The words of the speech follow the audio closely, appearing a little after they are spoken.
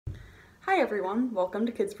Hi everyone, welcome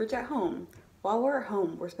to Kidsbridge at Home. While we're at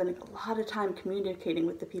home, we're spending a lot of time communicating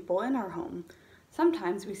with the people in our home.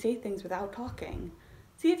 Sometimes we say things without talking.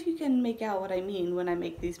 See if you can make out what I mean when I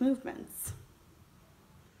make these movements.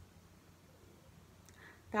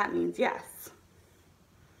 That means yes.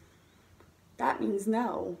 That means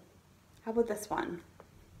no. How about this one?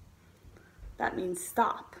 That means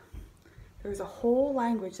stop. There's a whole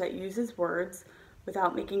language that uses words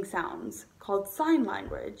without making sounds, called sign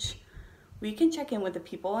language. We can check in with the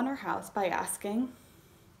people in our house by asking,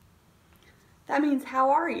 that means how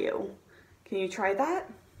are you? Can you try that?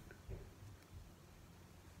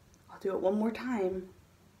 I'll do it one more time.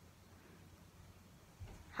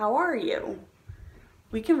 How are you?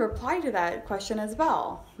 We can reply to that question as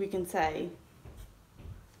well. We can say,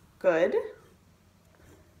 good,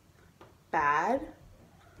 bad,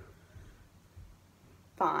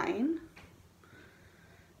 fine,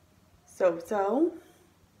 so-so.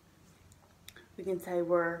 We can say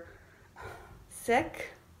we're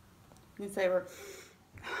sick. We can say we're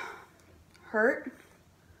hurt.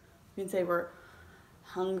 We can say we're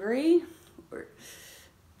hungry or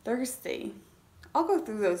thirsty. I'll go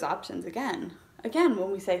through those options again. Again, when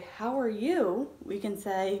we say, how are you? We can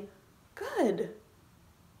say, good,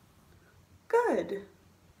 good.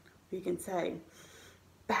 We can say,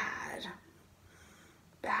 bad,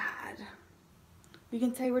 bad. We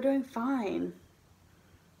can say we're doing fine,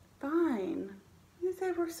 fine. We can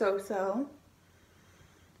say we're so-so,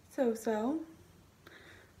 so-so.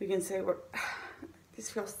 We can say we're,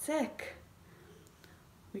 just feel sick.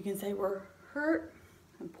 We can say we're hurt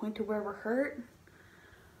and point to where we're hurt.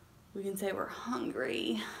 We can say we're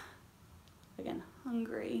hungry. Again,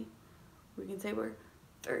 hungry. We can say we're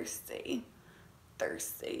thirsty,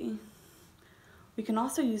 thirsty. We can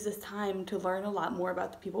also use this time to learn a lot more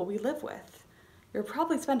about the people we live with. You're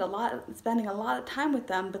probably spending a lot of time with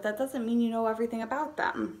them, but that doesn't mean you know everything about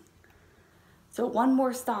them. So one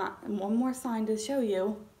more sign to show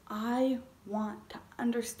you, I want to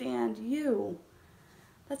understand you.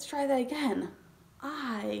 Let's try that again.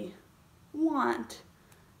 I want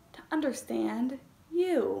to understand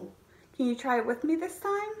you. Can you try it with me this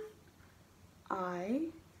time? I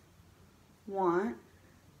want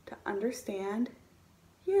to understand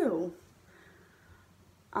you.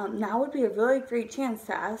 Now would be a really great chance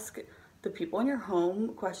to ask the people in your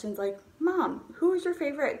home questions like, Mom, who was your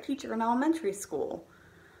favorite teacher in elementary school?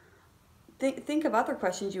 Think of other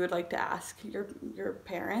questions you would like to ask your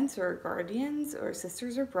parents or guardians or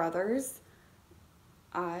sisters or brothers.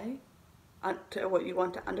 To what you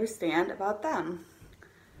want to understand about them.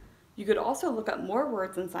 You could also look up more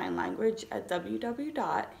words in sign language at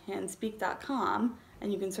www.handspeak.com,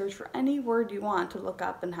 and you can search for any word you want to look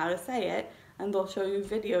up and how to say it, and they'll show you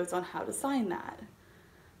videos on how to sign that.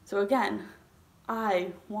 So again,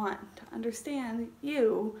 I want to understand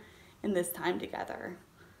you in this time together.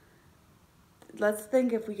 Let's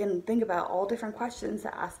think if we can think about all different questions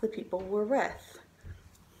to ask the people we're with.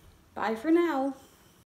 Bye for now.